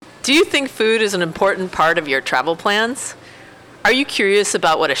Do you think food is an important part of your travel plans? Are you curious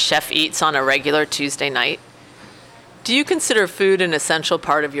about what a chef eats on a regular Tuesday night? Do you consider food an essential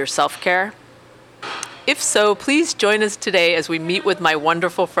part of your self-care? If so, please join us today as we meet with my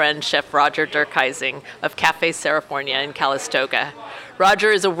wonderful friend, Chef Roger Dierkhising of Cafe Sarafornia in Calistoga. Roger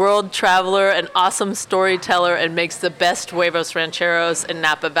is a world traveler, an awesome storyteller, and makes the best huevos rancheros in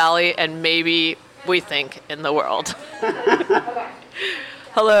Napa Valley and maybe, we think, in the world.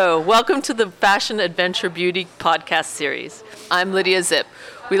 Hello, welcome to the Fashion Adventure Beauty podcast series. I'm Lydia Zip.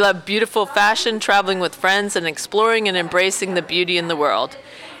 We love beautiful fashion, traveling with friends, and exploring and embracing the beauty in the world.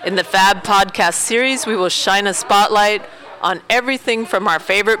 In the Fab podcast series, we will shine a spotlight on everything from our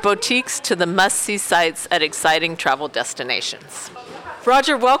favorite boutiques to the must-see sites at exciting travel destinations.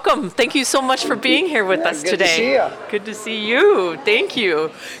 Roger, welcome. Thank you so much for being here with us today. Good to see you. Good to see you. Thank you.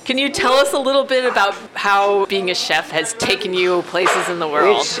 Can you tell us a little bit about how being a chef has taken you places in the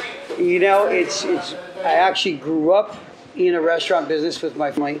world? I actually grew up in a restaurant business with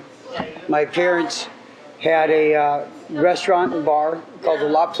my family. My parents had a restaurant and bar called the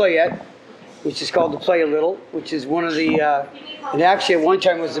La Playette, which is called the Play a Little, which is one of the, and actually at one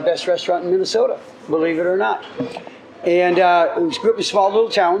time was the best restaurant in Minnesota, believe it or not. And we grew up in a small little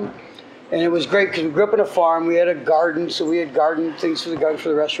town, and it was great because we grew up in a farm. We had a garden, so we had garden things for the garden for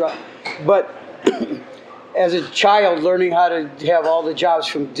the restaurant. But as a child, learning how to have all the jobs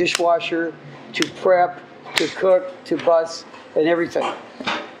from dishwasher to prep to cook to bus and everything.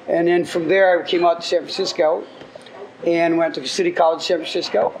 And then from there, I came out to San Francisco and went to City College, San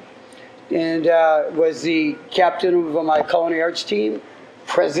Francisco, and was the captain of my culinary arts team,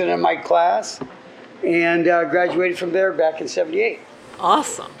 president of my class, and graduated from there back in '78.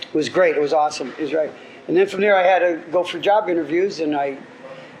 Awesome. It was great. It was awesome. It was right. And then from there, I had to go for job interviews, and I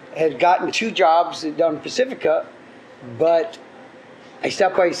had gotten 2 jobs down in Pacifica, but I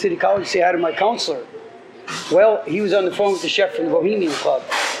stopped by City College to say hi to my counselor. Well, he was on the phone with the chef from the Bohemian Club.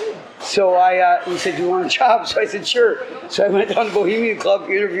 So he said, "Do you want a job?" So I said, "Sure." So I went down to Bohemian Club,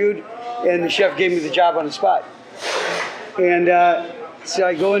 interviewed, and the chef gave me the job on the spot. And so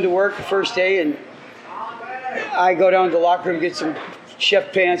I go into work the first day, and I go down to the locker room, get some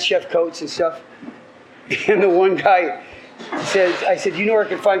chef pants, chef coats and stuff. And the one guy says, I said, "You know where I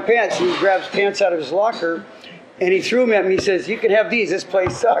can find pants?" And he grabs pants out of his locker, and he threw them at me. He says, "You can have these. This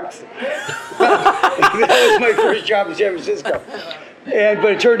place sucks." That was my first job in San Francisco. But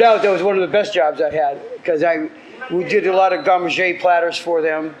it turned out that was one of the best jobs I had, because we did a lot of gourmet platters for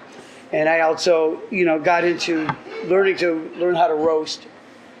them. And I also, got into learn how to roast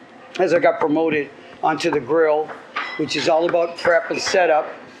as I got promoted onto the grill, which is all about prep and setup,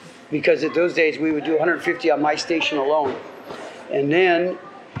 because at those days we would do 150 on my station alone. And then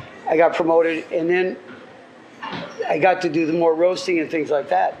I got promoted, and then I got to do the more roasting and things like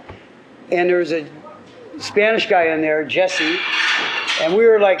that. And there was a Spanish guy in there, Jesse, and we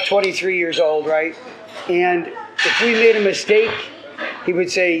were like 23 years old, right? And if we made a mistake, he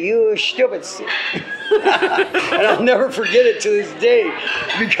would say, "You stupid." And I'll never forget it to this day,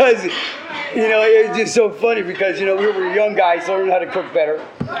 because it was just so funny, because we were young guys learning how to cook better.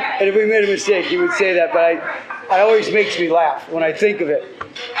 And if we made a mistake, he would say that, but it always makes me laugh when I think of it.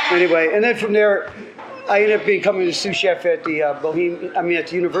 Anyway, and then from there, I ended up becoming a sous chef at the at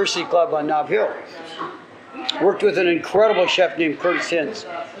the University Club on Nob Hill. Worked with an incredible chef named Curtis Hintz,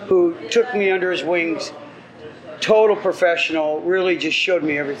 who took me under his wings, total professional, really just showed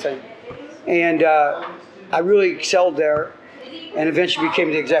me everything. And I really excelled there, and eventually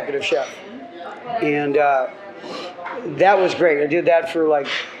became the executive chef. And that was great. I did that for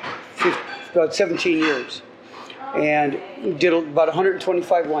about 17 years, and did about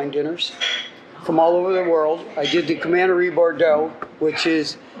 125 wine dinners from all over the world. I did the Culinary Bordeaux, which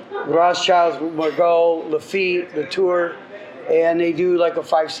is Rothschild's, Margaux, Lafite, Latour, and they do like a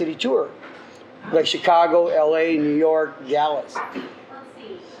 5-city tour, like Chicago, LA, New York, Dallas.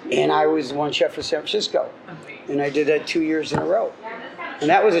 And I was one chef for San Francisco, and I did that 2 years in a row. And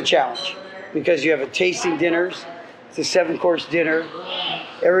that was a challenge, because you have a tasting dinners. It's a 7-course dinner.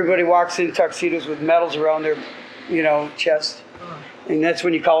 Everybody walks in tuxedos with medals around their, chest. And that's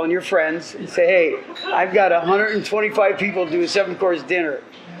when you call in your friends and say, "Hey, I've got 125 people to do a 7-course dinner."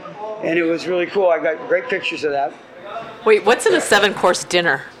 And it was really cool. I got great pictures of that. Wait, what's in a 7-course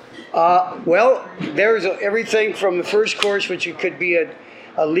dinner? Well, there's everything from the first course, which it could be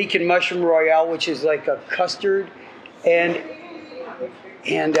a leek and mushroom royale, which is like a custard, and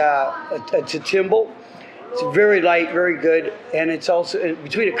a timbal. It's very light, very good, and it's also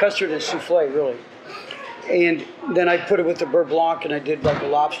between a custard and a souffle, really. And then I put it with the beurre blanc, and I did like a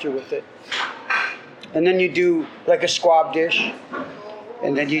lobster with it. And then you do like a squab dish,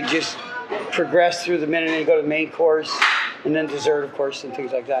 and then you just progress through the menu, and then you go to the main course, and then dessert, of course, and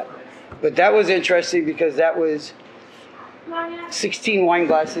things like that. But that was interesting because that was 16 wine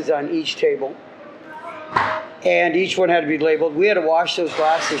glasses on each table, and each one had to be labeled. We had to wash those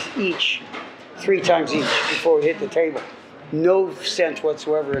glasses each 3 times each before we hit the table. No scent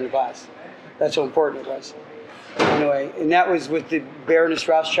whatsoever in the glass. That's how important it was. Anyway, and that was with the Baroness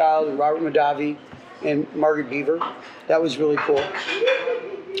Rothschild and Robert Mondavi and Margaret Beaver. That was really cool.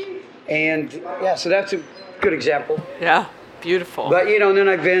 And yeah, so that's a good example. Yeah, beautiful. But and then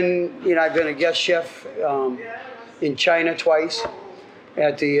I've been a guest chef in China twice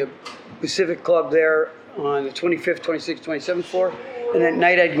at the Pacific Club there on the 25th, 26th, 27th floor. And at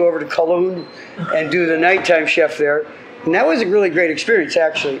night I'd go over to Kowloon and do the nighttime chef there. And that was a really great experience,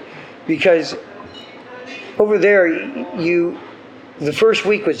 actually, because over there, the first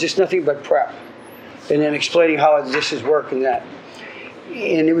week was just nothing but prep, and then explaining how the dishes work and that.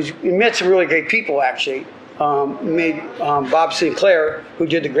 And we met some really great people, actually. Bob Sinclair, who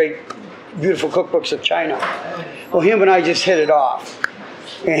did the great, beautiful cookbooks of China. Well, him and I just hit it off.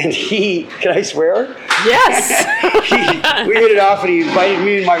 And can I swear? Yes. We hit it off, and he invited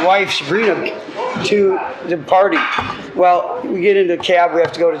me and my wife, Sabrina, to the party. Well, we get into a cab, we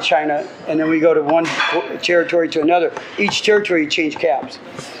have to go to China, and then we go to one territory to another. Each territory you change cabs.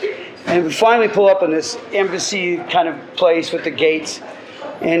 And we finally pull up in this embassy kind of place with the gates,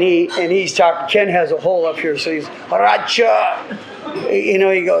 and he's talking. Ken has a hole up here, so he's, Racha!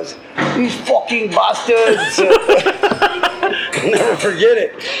 He goes, these fucking bastards! I'll never forget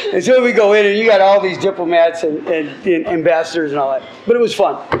it. And so we go in, and you got all these diplomats and ambassadors and all that. But it was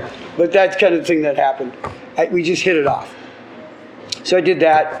fun. But that's kind of the thing that happened. We just hit it off. So I did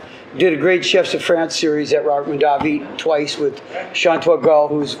that. Did a great Chefs of France series at Robert Mondavi twice with Chantal Gall,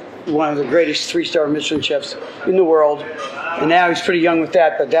 who's one of the greatest 3-star Michelin chefs in the world. And now he's pretty young with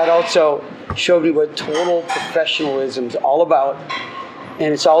that, but that also showed me what total professionalism is all about.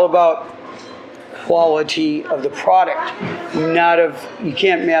 And it's all about quality of the product, you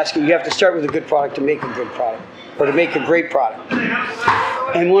can't mask it. You have to start with a good product to make a good product, or to make a great product.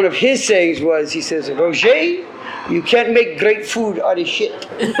 And one of his sayings was, he says, Roger, you can't make great food out of shit.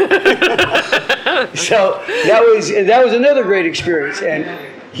 So that was another great experience. And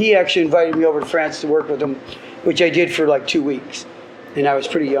he actually invited me over to France to work with him, which I did for like 2 weeks. And I was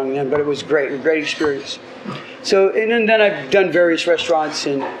pretty young then, but it was great, a great experience. So, and then I've done various restaurants,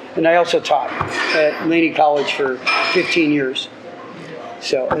 and I also taught at Laney College for 15 years.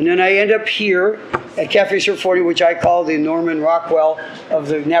 So, and then I end up here at Cafe Sarafornia, which I call the Norman Rockwell of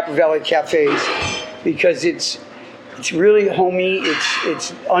the Napa Valley cafes, because it's really homey,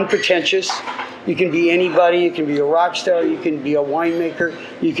 it's unpretentious. You can be anybody. You can be a rock star. You can be a winemaker.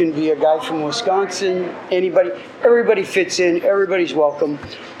 You can be a guy from Wisconsin. Anybody. Everybody fits in. Everybody's welcome.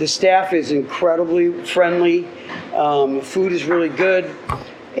 The staff is incredibly friendly. The food is really good.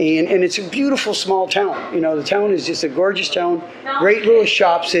 And it's a beautiful small town. The town is just a gorgeous town. Great little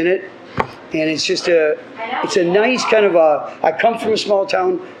shops in it. And it's a nice kind of I come from a small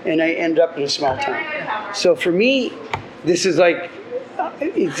town and I end up in a small town. So for me, this is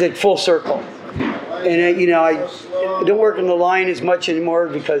it's like full circle. And I don't work in the line as much anymore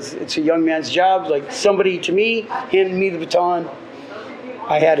because it's a young man's job. Like somebody to me handed me the baton,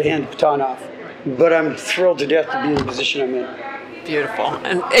 I had to hand the baton off. But I'm thrilled to death to be in the position I'm in. Beautiful.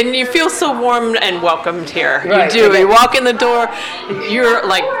 And you feel so warm and welcomed here. Right. You do. You walk in the door, you're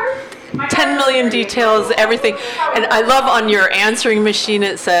like 10 million details, everything. And I love on your answering machine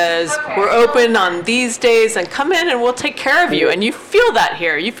it says, we're open on these days and come in and we'll take care of you. And you feel that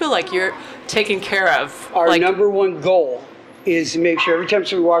here. You feel like you're taken care of. Our number one goal is to make sure every time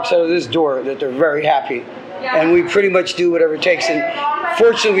somebody walks out of this door that they're very happy. And we pretty much do whatever it takes. And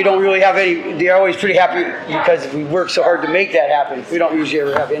fortunately, we don't really have any. They're always pretty happy because we work so hard to make that happen. We don't usually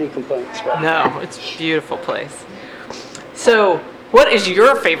ever have any complaints. But. No, it's a beautiful place. So, what is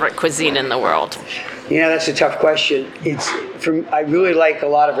your favorite cuisine in the world? That's a tough question. I really like a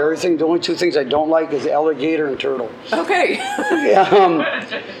lot of everything. The only 2 things I don't like is alligator and turtle. Okay.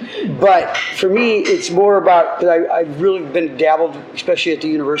 But for me, it's more about, because I've really been dabbled, especially at the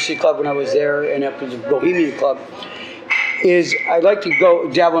University Club when I was there and at the Bohemian Club, is I like to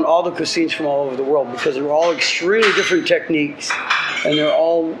go dabble in all the cuisines from all over the world because they're all extremely different techniques and they're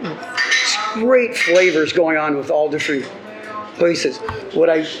all great flavors going on with all different places. What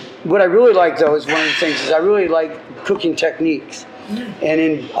I really like though is one of the things is I really like cooking techniques,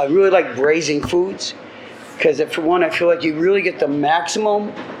 and I really like braising foods because for one I feel like you really get the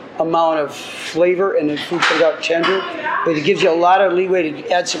maximum amount of flavor and the food comes out tender, but it gives you a lot of leeway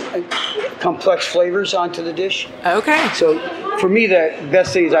to add some complex flavors onto the dish. Okay. So for me, the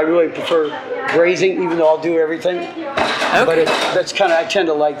best thing is I really prefer braising, even though I'll do everything. Okay. But that's kind of, I tend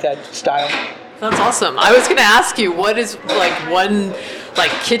to like that style. That's awesome. I was going to ask you, what is like one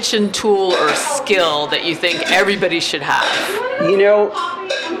like kitchen tool or skill that you think everybody should have? You know,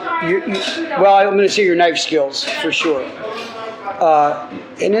 well, I'm going to say your knife skills for sure.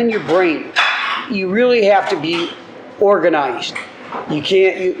 And then your brain. You really have to be organized. You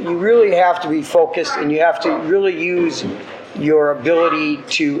can't. You really have to be focused, and you have to really use your ability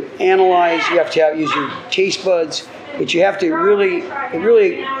to analyze. You have to use your taste buds, but you have to really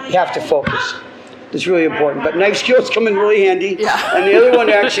have to focus. It's really important. But knife skills come in really handy. Yeah. And the other one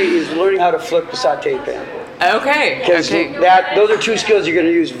actually is learning how to flip the saute pan. Okay. Because those are two skills you're going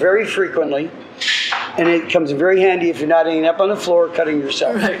to use very frequently, and it comes in very handy if you're not ending up on the floor cutting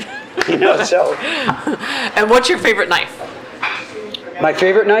yourself. Right. You know, so. And what's your favorite knife? My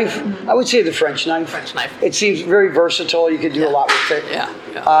favorite knife? I would say the French knife. French knife. It seems very versatile. You could do a lot with it.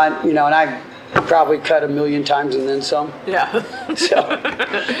 Yeah. You know, and I've probably cut 1,000,000 times and then some. Yeah. So,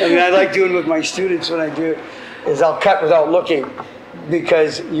 I mean, I like doing with my students when I do it, is I'll cut without looking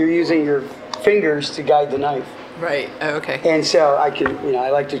because you're using your fingers to guide the knife. Right. Okay. And so I can, you know, I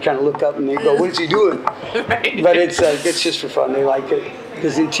like to kind of look up and they go, "What is he doing?" Right. But it's just for fun. They like it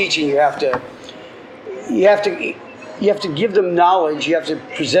because in teaching you have to give them knowledge. You have to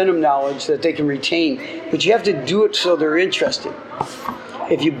present them knowledge that they can retain, but you have to do it so they're interested.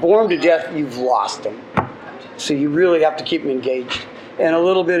 If you bore them to death, you've lost them. So you really have to keep them engaged, and a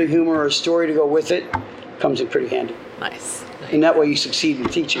little bit of humor or a story to go with it comes in pretty handy. Nice. And that way you succeed in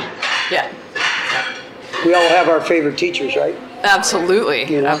teaching. Yeah. We all have our favorite teachers, right? Absolutely.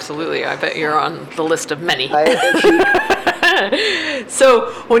 You know? Absolutely. I bet you're on the list of many. I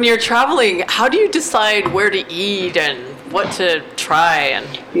So when you're traveling, how do you decide where to eat and what to try? And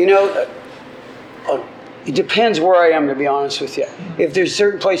You know, it depends where I am, to be honest with you. If there's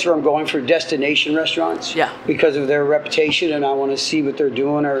certain place where I'm going for destination restaurants, Yeah. because of their reputation, and I want to see what they're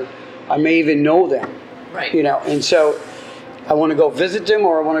doing, or I may even know them, right. you know, and so I want to go visit them,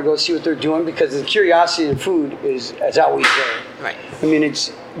 or I want to go see what they're doing, because the curiosity in food is always there. Right. I mean,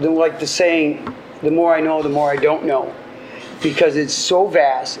 it's like the saying, the more I know, the more I don't know, because it's so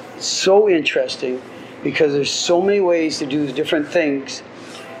vast, it's so interesting, because there's so many ways to do different things.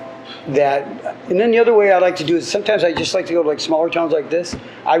 And then the other way I like to do is sometimes I just like to go to like smaller towns like this.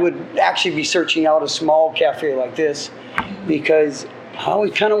 I would actually be searching out a small cafe like this because I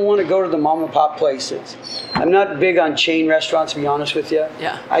always kind of want to go to the mom and pop places. I'm not big on chain restaurants, to be honest with you.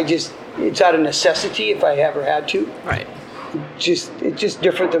 Yeah. It's out of necessity if I ever had to. Right. It's just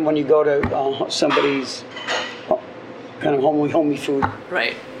different than when you go to somebody's kind of homey food.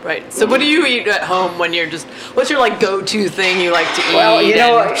 Right. Right. So what do you eat at home when you're what's your like go-to thing you like to eat? Well, you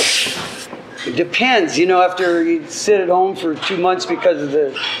know, it depends. You know, after you sit at home for 2 months because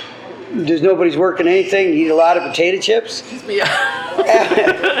there's nobody's working anything, you eat a lot of potato chips. Yeah.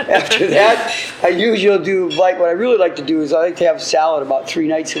 After that, I usually do, like, what I really like to do is I like to have salad about 3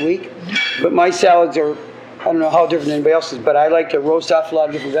 nights a week. But my salads are, I don't know how different anybody else's, but I like to roast off a lot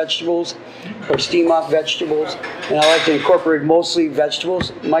of different vegetables or steam off vegetables. And I like to incorporate mostly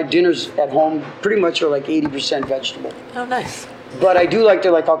vegetables. My dinners at home pretty much are like 80% vegetable. Oh, nice. But I do like to,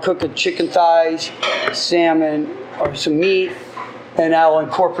 I'll cook a chicken thighs, salmon, or some meat, and I'll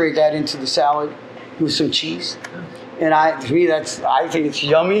incorporate that into the salad with some cheese. And to me, I think it's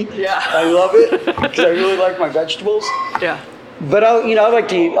yummy. Yeah. I love it because I really like my vegetables. Yeah. But I like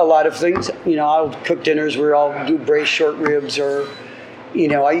to eat a lot of things. You know, I'll cook dinners where I'll do braised short ribs, or, you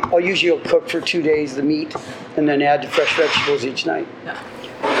know, I'll usually cook for 2 days the meat, and then add the fresh vegetables each night. Yeah.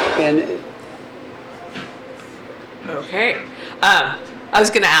 And Okay. I was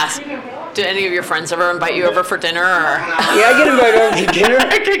going to ask, do any of your friends ever invite you over for dinner? Or? yeah, I get invited over to dinner.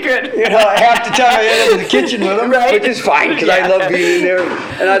 Okay, good. You know, half the time I end up in the kitchen with them, Right. which is fine because I love being in there,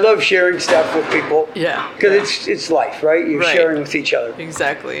 and I love sharing stuff with people. Yeah. Because it's life, right? You're Right. sharing with each other.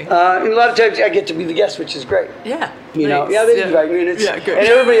 Exactly. And a lot of times I get to be the guest, which is great. Yeah. You know, Nice. yeah, they invite me, and good. and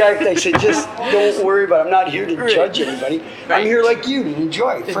everybody, I say, just don't worry about it. I'm not here to judge anybody. Right. I'm here like you to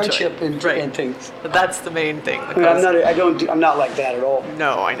enjoy friendship and things. But that's the main thing. I mean, I'm not like that at all.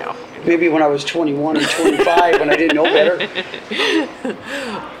 No, I know. Maybe when I was 21 or 25 when I didn't know better.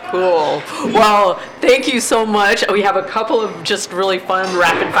 Cool. Well, thank you so much. We have a couple of just really fun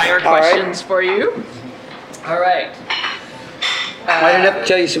rapid fire questions for you. All right. I didn't have to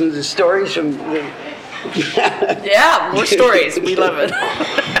tell you some of the stories from the... Yeah, more stories. We love it.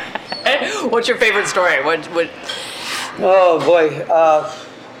 What's your favorite story? What? Oh boy.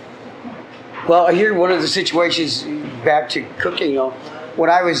 Well, I hear one of the situations back to cooking. When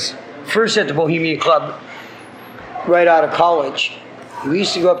I was first at the Bohemian Club, right out of college, we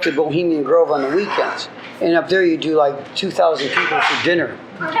used to go up to Bohemian Grove on the weekends. And up there you do like 2,000 people for dinner.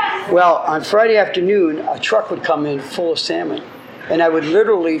 Well, on Friday afternoon, a truck would come in full of salmon. And I would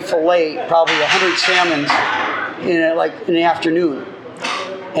literally fillet probably 100 salmons in the afternoon.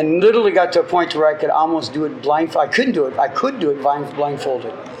 And literally got to a point where I could almost do it blindfolded. I couldn't do it. I could do it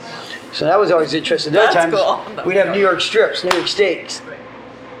blindfolded. So that was always interesting. Other times, cool. we'd have New York strips, New York steaks.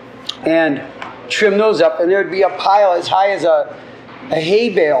 And trim those up. And there'd be a pile as high as a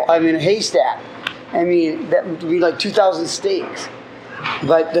haystack. I mean, that would be like 2,000 steaks.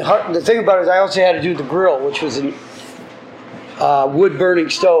 But the thing about it is I also had to do the grill, which was a wood-burning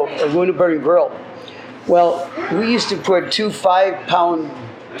stove, a wood-burning grill. Well, we used to put 2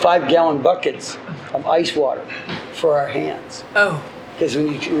 5-gallon buckets of ice water for our hands. Oh. Because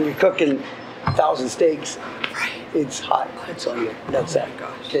when you're cooking 1,000 steaks, Right. it's hot. So that's that. Oh my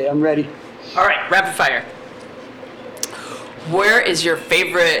gosh. Okay, I'm ready. All right, rapid fire. Where is your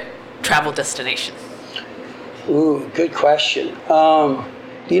favorite travel destination? Ooh, good question. One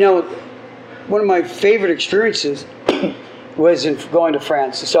of my favorite experiences was in going to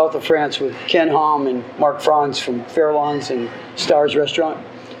France, the south of France, with Ken Hom and Mark Franz from Fairlawns and Stars Restaurant.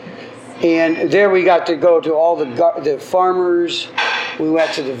 And there we got to go to all the farmers. We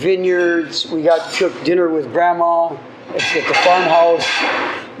went to the vineyards. We got to cook dinner with Grandma at the farmhouse.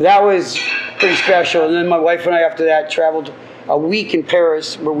 That was pretty special. And then my wife and I, after that, traveled a week in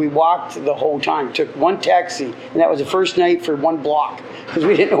Paris where we walked the whole time. Took one taxi, and that was the first night for one block because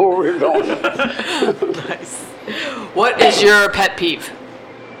we didn't know where we were going. Nice. What is your pet peeve?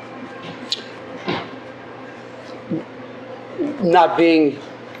 Not being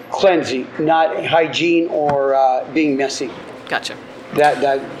cleansing, not hygiene, or being messy. Gotcha.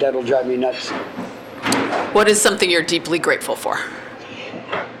 That'll drive me nuts. What is something you're deeply grateful for?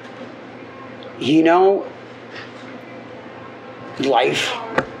 Life,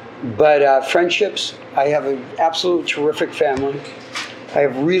 but friendships. I have an absolute terrific family. I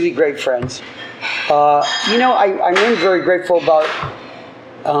have really great friends. I'm very grateful about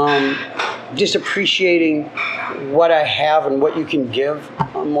just appreciating what I have and what you can give.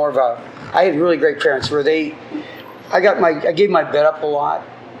 I had really great parents where I gave my bed up a lot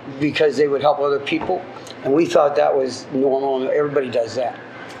because they would help other people, and we thought that was normal, and everybody does that.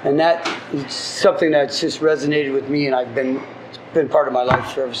 And that is something that's just resonated with me, and I've been part of my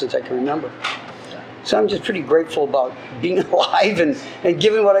life ever since I can remember. So I'm just pretty grateful about being alive and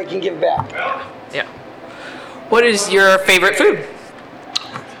giving what I can give back. Yeah. What is your favorite food?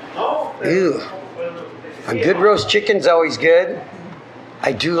 Ew. A good roast chicken's always good.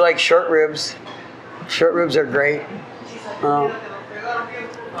 I do like short ribs. Short ribs are great.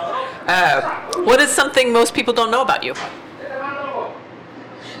 What is something most people don't know about you?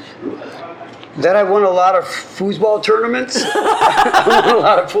 Then I won a lot of foosball tournaments. I won a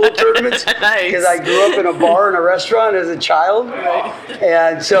lot of pool tournaments. Nice. Because I grew up in a bar and a restaurant as a child. Right.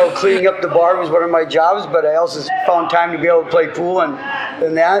 And so cleaning up the bar was one of my jobs, but I also found time to be able to play pool and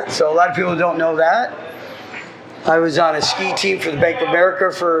that. So a lot of people don't know that. I was on a ski team for the Bank of America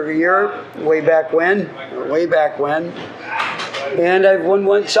for a year, way back when. And I've won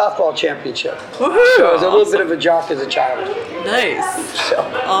one softball championship. Woohoo! So I was a little bit of a jock as a child. Nice. So,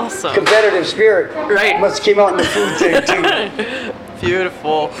 awesome. Competitive spirit. Right. Must have came out in the food thing too.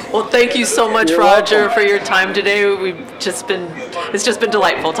 Beautiful. Well, thank you so much, You're Roger, welcome. for your time today. It's just been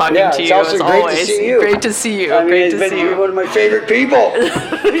delightful talking Yeah, to it's you also as great always. to see you. Great to see you. I mean, Great it's to been see you. one of my favorite people.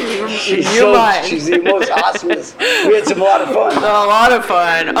 She's the most awesomest. We had a lot of fun. A lot of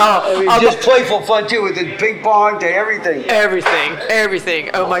fun. Just playful fun too, with the ping pong to everything. Everything.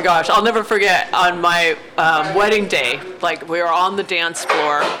 Oh my gosh, I'll never forget on my wedding day. Like we were on the dance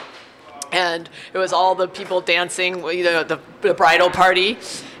floor, and it was all the people dancing. The bridal party.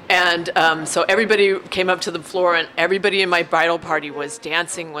 And so everybody came up to the floor, and everybody in my bridal party was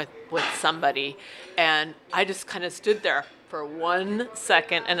dancing with somebody. And I just kind of stood there for 1.5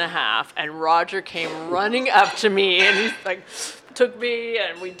 seconds, and Roger came running up to me, and he's like, took me,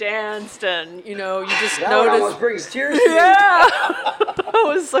 and we danced, and you just that noticed. One almost brings tears to Yeah, it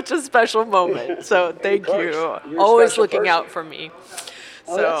was such a special moment. So thank you. You're a Always special looking person. out for me.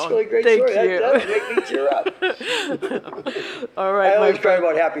 Oh, So, that's a really great thank story. you. That make me tear up. All right, I my always cry friend.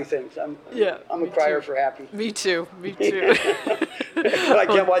 about happy things. I'm a me crier too. for happy. Me too. I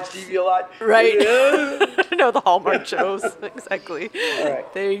can't watch TV a lot. Right. No, the Hallmark shows. Exactly. All right.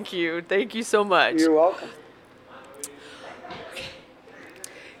 Thank you so much. You're welcome.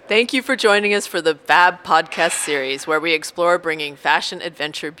 Thank you for joining us for the Fab podcast series, where we explore bringing fashion,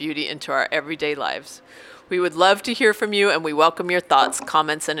 adventure, beauty into our everyday lives. We would love to hear from you, and we welcome your thoughts,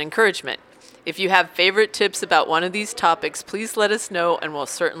 comments, and encouragement. If you have favorite tips about one of these topics, please let us know and we'll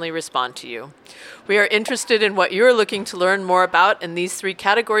certainly respond to you. We are interested in what you're looking to learn more about in these 3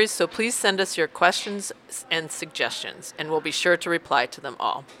 categories, so please send us your questions and suggestions, and we'll be sure to reply to them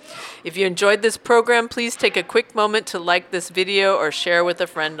all. If you enjoyed this program, please take a quick moment to like this video or share with a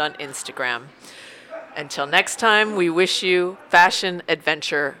friend on Instagram. Until next time, we wish you fashion,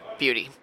 adventure, beauty.